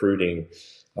point recruiting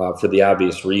for the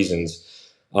obvious reasons.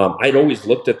 I'd always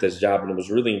looked at this job and was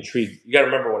really intrigued. You got to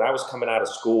remember when I was coming out of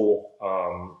school,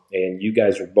 and you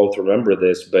guys will both remember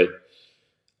this, but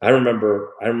I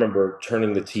remember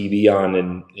turning the TV on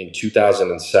in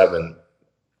 2007.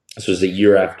 This was a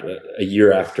year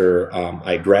after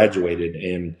I graduated,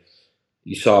 and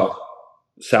you saw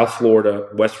South Florida,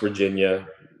 West Virginia.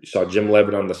 You saw Jim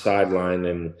Levitt on the sideline,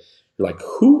 and you're like,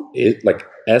 who is like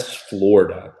S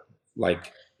Florida,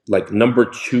 like number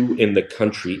 2 in the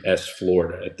country, S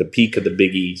Florida, at the peak of the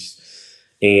Big East,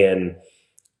 and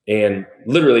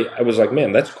literally I was like,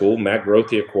 man, that's cool. Matt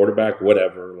Grothe, a quarterback,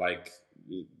 whatever.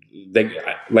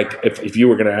 If you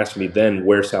were going to ask me then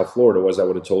where South Florida was, I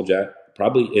would have told you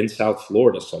probably in South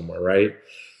Florida somewhere, right?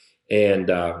 And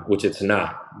which it's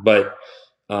not, but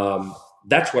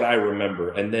that's what I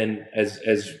remember. And then as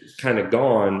kind of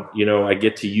gone, I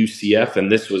get to UCF,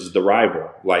 and this was the rival.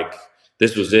 Like,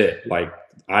 this was it. Like,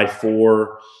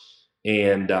 I-4,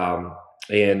 and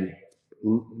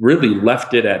really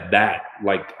left it at that.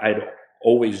 Like, I'd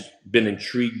always been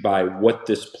intrigued by what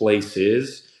this place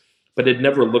is, but had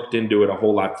never looked into it a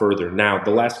whole lot further. Now,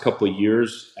 the last couple of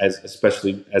years,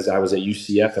 especially as I was at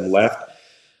UCF and left,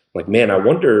 like, man, I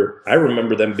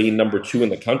remember them being number 2 in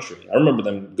the country. I remember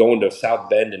them going to South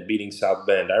Bend and beating South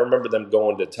Bend. I remember them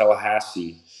going to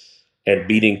Tallahassee and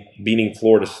beating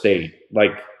Florida State.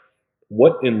 Like,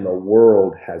 what in the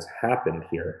world has happened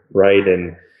here, right?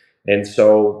 And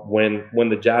so when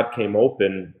the job came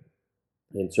open,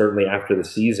 and certainly after the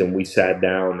season, we sat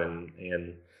down,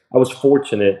 and I was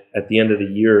fortunate at the end of the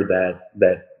year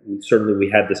that certainly we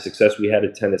had the success we had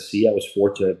at Tennessee. I was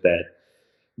fortunate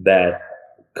that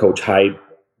Coach Hype,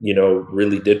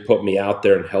 really did put me out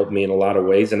there and help me in a lot of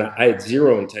ways. And I had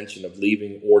zero intention of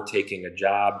leaving or taking a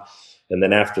job. And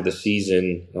then after the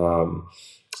season,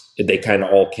 they kind of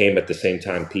all came at the same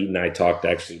time. Pete and I talked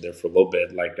actually there for a little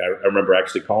bit. Like, I remember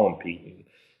actually calling Pete and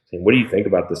saying, "What do you think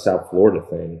about the South Florida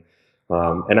thing?"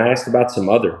 And I asked about some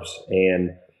others,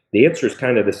 and the answer is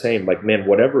kind of the same. Like, man,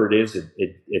 whatever it is,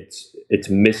 it's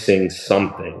missing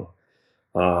something.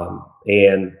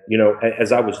 And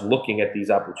as I was looking at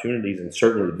these opportunities, and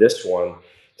certainly this one,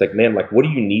 it's like, man, like, what do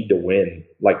you need to win?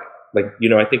 Like,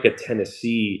 I think at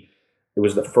Tennessee, it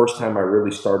was the first time I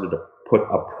really started to put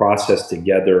a process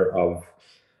together of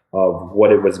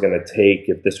what it was going to take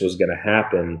if this was going to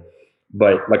happen.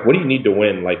 But like, what do you need to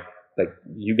win? Like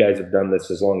you guys have done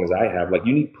this as long as I have. Like,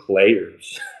 you need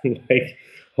players. Like,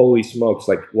 holy smokes.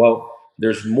 Like, well,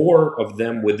 there's more of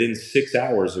them within 6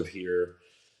 hours of here,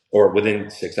 or within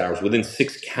 6 hours, within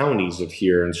 6 counties of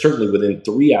here, and certainly within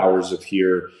 3 hours of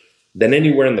here than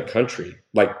anywhere in the country.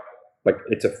 Like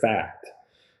it's a fact.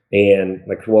 And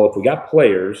like, well, if we got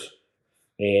players,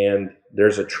 and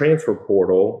there's a transfer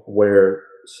portal where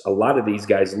a lot of these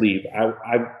guys leave.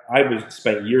 I was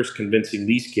spent years convincing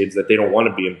these kids that they don't want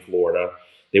to be in Florida.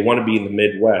 They want to be in the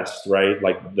Midwest, right?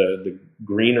 Like the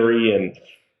greenery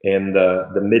and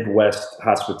the Midwest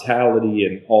hospitality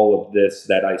and all of this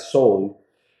that I sold.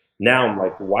 Now I'm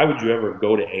like, why would you ever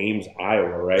go to Ames,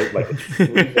 Iowa, right? Like, it's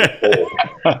freezing cold.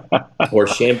 Or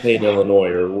Champaign, Illinois,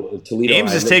 or Toledo.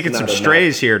 Ames is taking some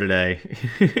strays here today.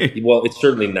 Well, it's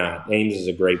certainly not. Ames is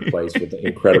a great place with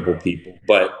incredible people,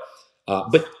 but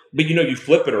you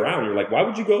flip it around. You're like, why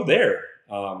would you go there?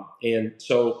 And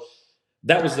so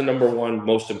that was the number one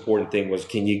most important thing, was,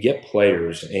 can you get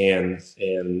players? And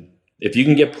if you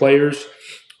can get players,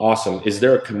 awesome. Is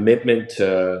there a commitment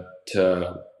to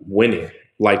winning?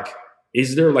 Like,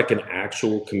 is there like an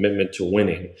actual commitment to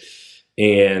winning?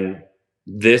 And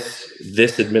this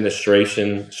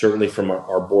administration, certainly from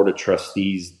our board of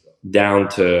trustees down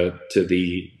to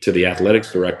the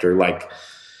athletics director, like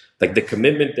the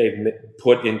commitment they've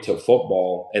put into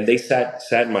football, and they sat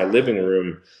in my living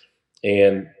room,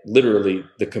 and literally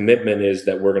the commitment is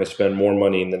that we're going to spend more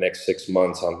money in the next 6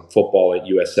 months on football at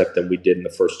USF than we did in the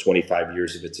first 25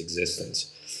 years of its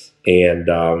existence. And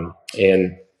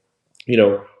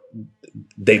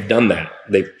they've done that.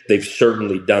 They've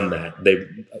certainly done that. They've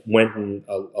went and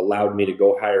allowed me to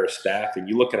go hire a staff. And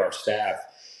you look at our staff,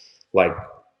 like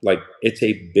it's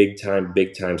a big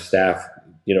time staff,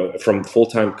 from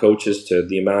full-time coaches to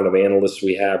the amount of analysts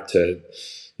we have to,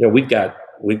 we've got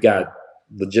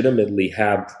legitimately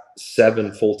have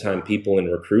 7 full-time people in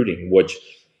recruiting, which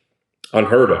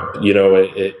unheard of,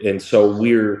 and so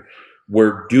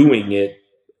we're doing it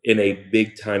in a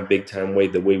big time way,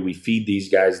 the way we feed these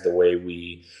guys, the way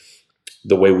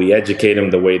we educate them,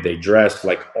 the way they dress,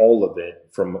 like all of it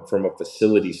from a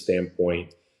facility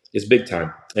standpoint is big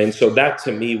time. And so that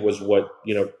to me was what,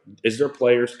 is there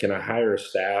players? Can I hire a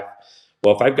staff?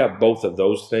 Well, if I've got both of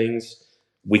those things,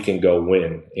 we can go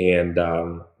win.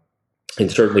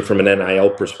 And certainly from an NIL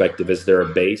perspective, is there a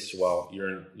base? Well,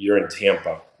 you're in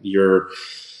Tampa.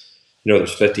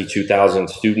 There's 52,000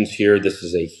 students here. This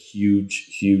is a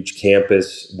huge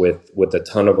campus with a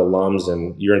ton of alums,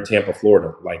 and you're in Tampa,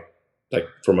 Florida. Like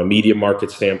from a media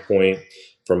market standpoint,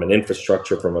 from an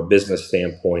infrastructure, from a business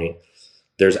standpoint,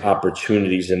 there's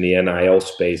opportunities in the NIL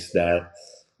space that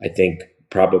I think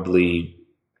probably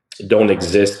don't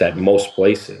exist at most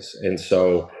places. And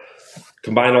so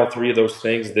combine all 3 of those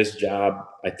things. This job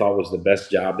I thought was the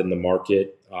best job in the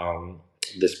market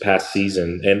this past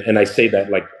season. And I say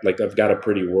that like I've got a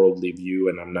pretty worldly view,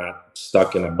 and I'm not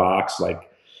stuck in a box. Like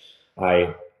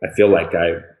I feel like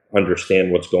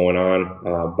understand what's going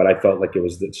on. But I felt like it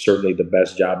was certainly the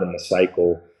best job in the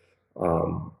cycle,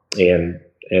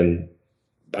 and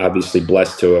obviously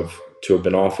blessed to have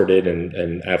been offered it.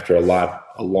 And after a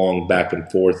long back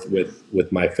and forth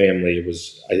with my family,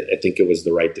 I think it was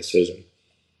the right decision.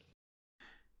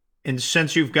 And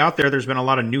since you've got there, there's been a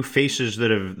lot of new faces that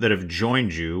have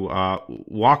joined you.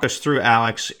 Walk us through,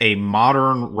 Alex, a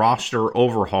modern roster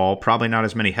overhaul. Probably not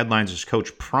as many headlines as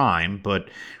Coach Prime, but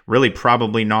really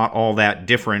probably not all that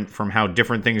different from how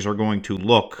different things are going to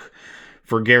look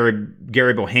for Gary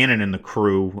Bohannon and the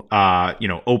crew.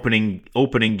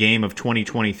 Opening game of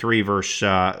 2023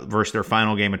 versus their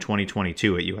final game of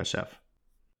 2022 at USF.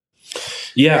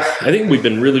 Yeah, I think we've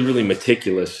been really, really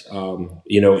meticulous,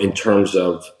 in terms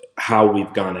of how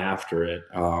we've gone after it.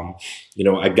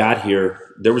 I got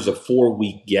here, there was a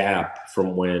 4-week gap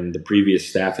from when the previous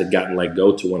staff had gotten let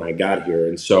go to when I got here.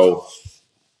 And so,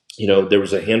 there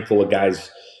was a handful of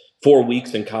guys, 4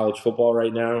 weeks in college football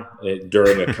right now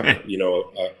during a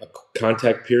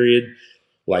contact period.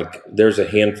 Like there's a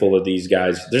handful of these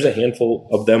guys, there's a handful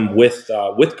of them with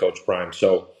Coach Prime.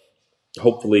 So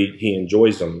hopefully he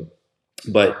enjoys them.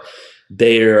 But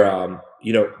there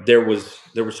was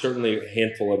certainly a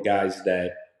handful of guys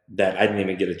that I didn't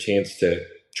even get a chance to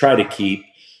try to keep.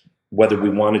 Whether we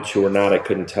wanted to or not, I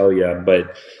couldn't tell you.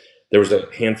 But there was a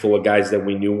handful of guys that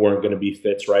we knew weren't going to be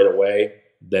fits right away.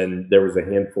 Then there was a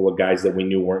handful of guys that we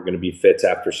knew weren't going to be fits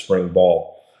after spring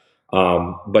ball.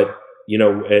 But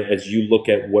as you look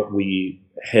at what we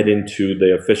head into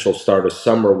the official start of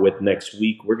summer with next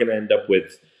week, we're going to end up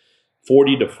with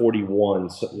 40 to 41,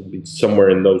 somewhere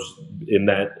in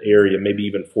that area, maybe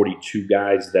even 42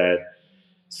 guys, that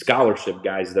scholarship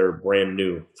guys that are brand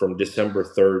new from December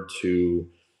 3rd to,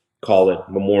 call it,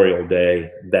 Memorial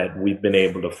Day, that we've been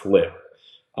able to flip.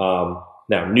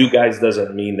 Now, new guys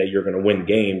doesn't mean that you're going to win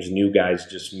games. New guys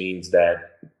just means that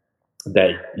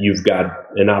you've got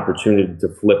an opportunity to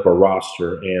flip a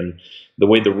roster. And the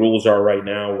way the rules are right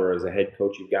now, where as a head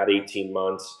coach you've got 18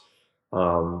 months,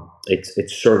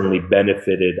 it's certainly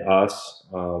benefited us.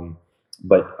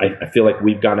 But I feel like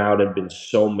we've gone out and been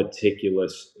so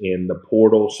meticulous in the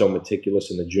portal, so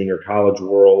meticulous in the junior college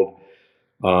world,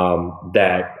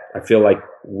 that I feel like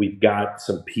we've got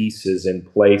some pieces in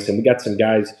place. And we got some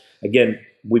guys, again,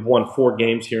 we've won 4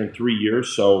 games here in 3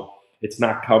 years, so it's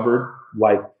not covered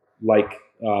like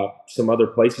some other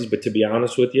places. But to be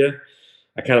honest with you,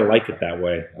 I kind of like it that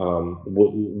way.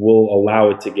 We'll allow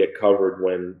it to get covered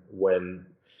when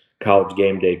College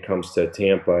Game Day comes to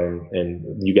Tampa,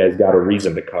 and you guys got a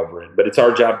reason to cover it. But it's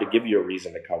our job to give you a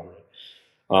reason to cover it.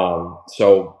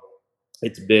 So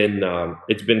it's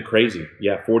been crazy.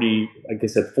 Yeah, 40, like I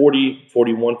said, 40,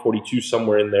 41, 42,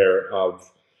 somewhere in there of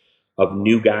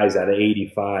new guys out of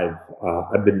 85.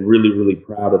 I've been really, really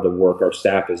proud of the work our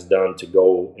staff has done to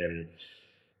go and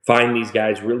find these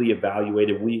guys, really evaluate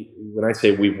it. When I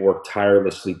say we've worked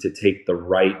tirelessly to take the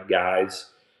right guys,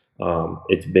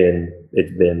 it's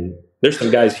been there's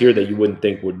some guys here that you wouldn't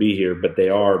think would be here, but they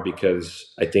are,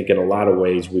 because I think in a lot of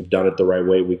ways we've done it the right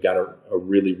way. We've got a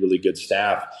really, really good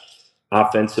staff.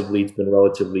 Offensively, it's been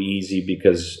relatively easy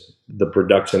because the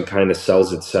production kind of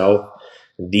sells itself.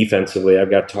 Defensively, I've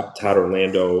got Todd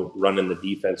Orlando running the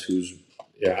defense, who's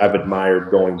I've admired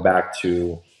going back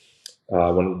to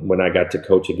when I got to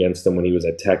coach against him when he was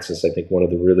at Texas. I think one of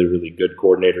the really, really good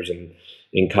coordinators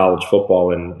in college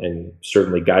football, and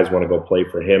certainly guys want to go play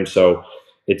for him. So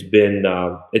it's been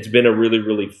a really,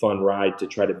 really fun ride to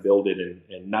try to build it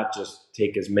and not just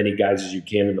take as many guys as you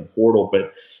can in the portal,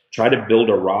 but try to build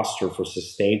a roster for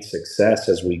sustained success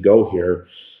as we go here.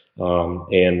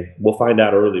 And we'll find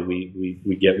out early.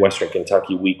 We get Western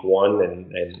Kentucky week 1,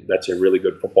 and that's a really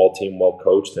good football team, well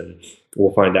coached, and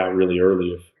we'll find out really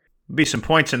early. Be some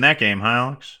points in that game, huh,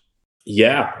 Alex?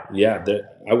 Yeah,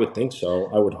 I would think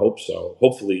so. I would hope so.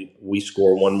 Hopefully we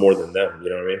score one more than them, you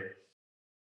know what I mean?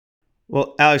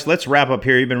 Well, Alex, let's wrap up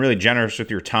here. You've been really generous with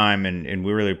your time, and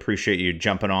we really appreciate you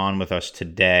jumping on with us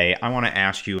today. I want to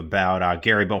ask you about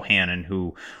Gary Bohannon,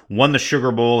 who won the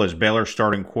Sugar Bowl as Baylor's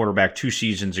starting quarterback 2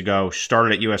 seasons ago,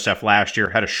 started at USF last year,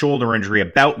 had a shoulder injury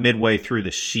about midway through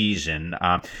the season.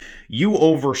 You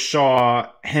oversaw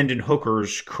Hendon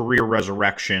Hooker's career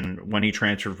resurrection when he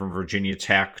transferred from Virginia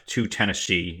Tech to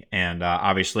Tennessee, and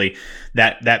obviously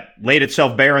that laid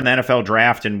itself bare in the NFL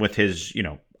draft, and with his,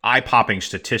 eye-popping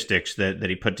statistics that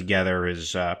he put together,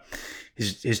 his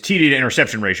TD to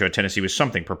interception ratio at Tennessee was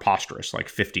something preposterous, like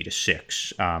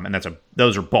 50-6, and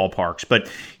those are ballparks. But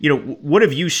what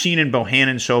have you seen in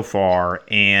Bohannon so far,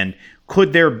 and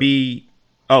could there be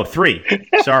 3?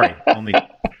 Sorry, only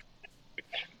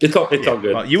It's all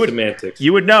good. Well, Semantics.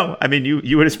 You would know. I mean,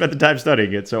 you would have spent the time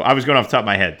studying it. So I was going off the top of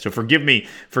my head. So forgive me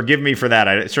for that.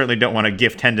 I certainly don't want to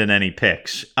gift Hendon any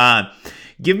picks.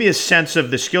 Give me a sense of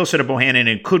the skill set of Bohannon,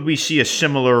 and could we see a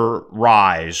similar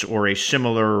rise or a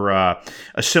similar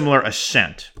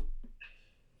ascent?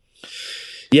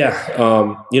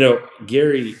 Yeah,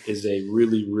 Gary is a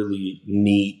really, really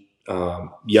neat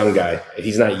young guy.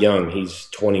 He's not young; he's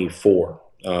 24.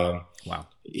 Wow.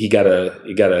 He got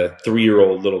a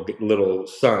 3-year-old little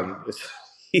son.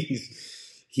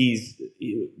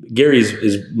 Gary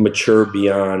is mature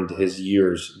beyond his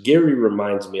years. Gary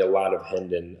reminds me a lot of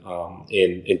Hendon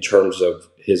in terms of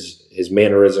his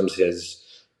mannerisms, his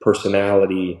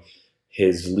personality,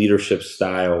 his leadership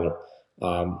style.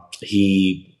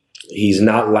 He's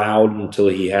not loud until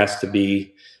he has to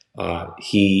be.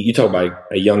 You talk about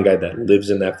a young guy that lives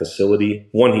in that facility.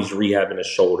 One, he's rehabbing his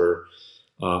shoulder,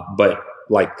 but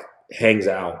like hangs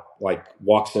out, like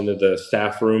walks into the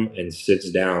staff room and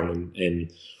sits down and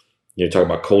talk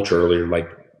about culture earlier. Like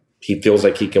he feels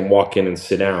like he can walk in and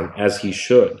sit down, as he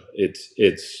should.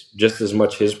 It's just as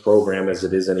much his program as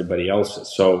it is anybody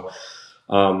else's. So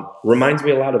reminds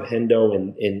me a lot of Hendo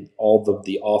in all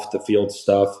the off the field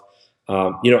stuff.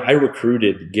 I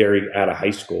recruited Gary out of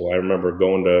high school. I remember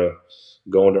going to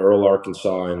Earl,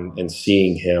 Arkansas, and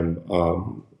seeing him.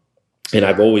 And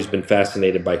I've always been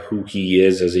fascinated by who he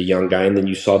is as a young guy. And then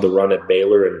you saw the run at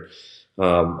Baylor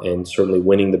and certainly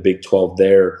winning the Big 12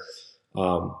 there.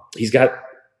 He's got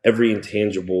every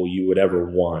intangible you would ever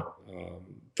want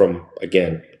from,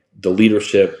 again, the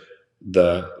leadership,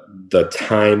 the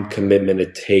time commitment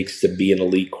it takes to be an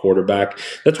elite quarterback.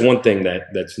 That's one thing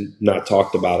that's not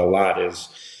talked about a lot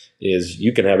is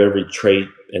you can have every trait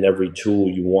and every tool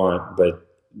you want, but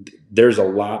there's a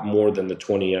lot more than the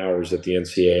 20 hours that the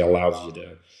NCAA allows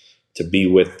you to be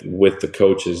with the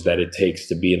coaches that it takes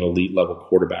to be an elite level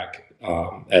quarterback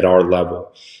at our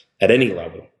level, at any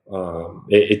level.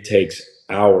 It takes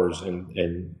hours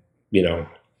and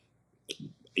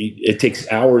it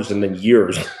takes hours and then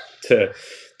years to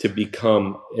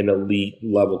become an elite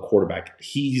level quarterback.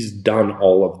 He's done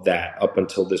all of that up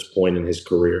until this point in his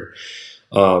career.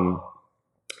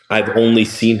 I've only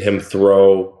seen him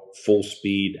throw full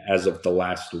speed as of the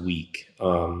last week.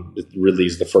 It really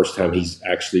is the first time he's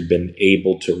actually been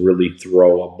able to really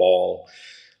throw a ball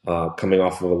coming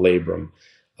off of a labrum.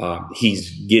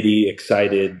 He's giddy,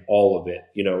 excited, all of it,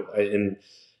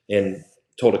 and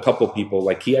told a couple of people,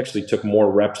 like, he actually took more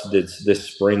reps this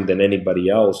spring than anybody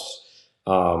else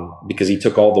because he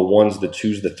took all the ones, the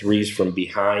twos, the threes from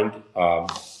behind.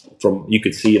 You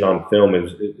could see it on film.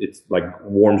 It's like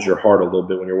warms your heart a little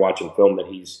bit when you're watching film that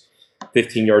he's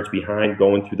 15 yards behind,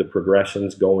 going through the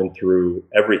progressions, going through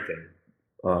everything.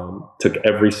 Took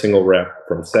every single rep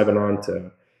from 7-on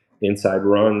to inside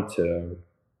run to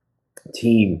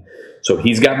team. So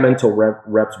he's got mental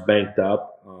reps banked up.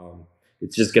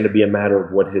 It's just going to be a matter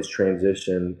of what his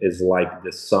transition is like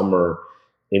this summer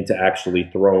into actually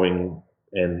throwing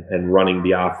and running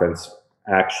the offense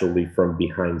actually from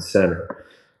behind center.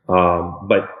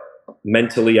 But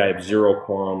mentally, I have zero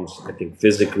qualms. I think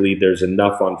physically, there's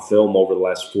enough on film over the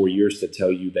last 4 years to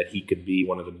tell you that he could be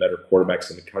one of the better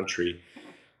quarterbacks in the country.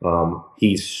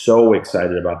 He's so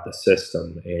excited about the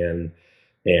system and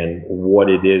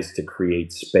what it is to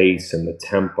create space and the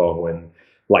tempo and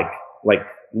like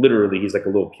literally, he's like a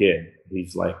little kid.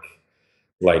 He's like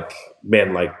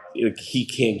he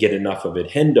can't get enough of it.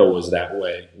 Hendo was that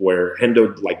way, where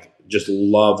Hendo just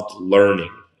loved learning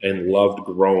and loved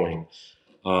growing.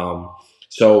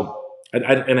 So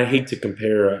I hate to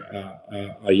compare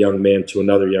a young man to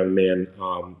another young man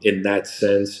in that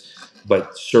sense,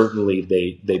 but certainly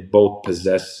they both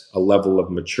possess a level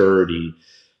of maturity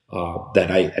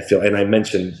that I feel. And I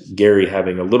mentioned Gary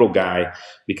having a little guy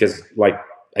because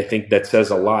I think that says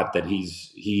a lot that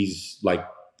he's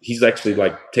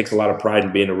actually takes a lot of pride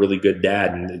in being a really good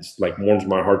dad, and it's warms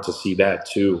my heart to see that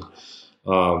too.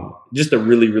 Just a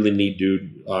really, really neat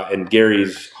dude. And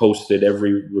Gary's hosted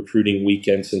every recruiting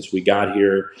weekend since we got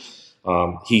here.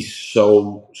 He's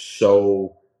so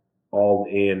all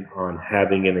in on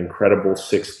having an incredible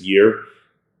 6th year.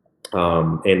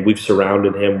 And we've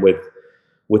surrounded him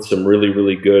with some really,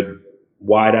 really good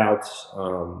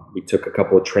wideouts. We took a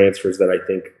couple of transfers that I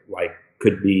think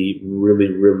could be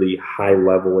really, really high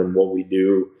level in what we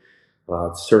do.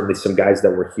 Certainly some guys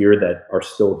that were here that are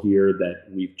still here that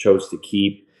we've chose to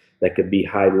keep that could be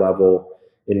high level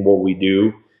in what we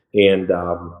do. And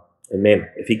man,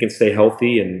 if he can stay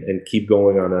healthy and keep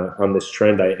going on this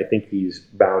trend, I think he's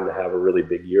bound to have a really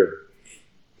big year.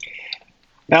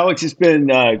 Alex, it's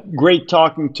been great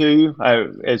talking to you.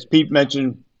 As Pete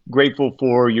mentioned, Grateful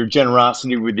for your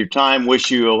generosity with your time. Wish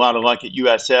you a lot of luck at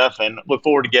USF, and look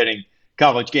forward to getting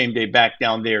College Game Day back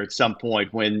down there at some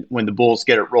point when the Bulls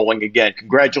get it rolling again.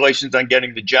 Congratulations on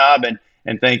getting the job,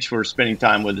 and thanks for spending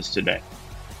time with us today.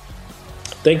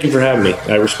 Thank you for having me.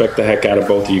 I respect the heck out of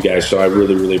both of you guys, so I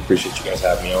really, really appreciate you guys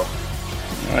having me on.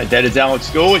 All right, that is Alex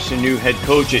Golush, the new head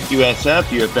coach at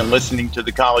USF. You have been listening to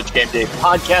the College Game Day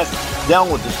podcast.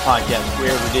 Download this podcast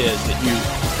wherever it is that you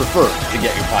prefer to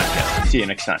get your podcast. See you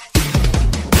next time.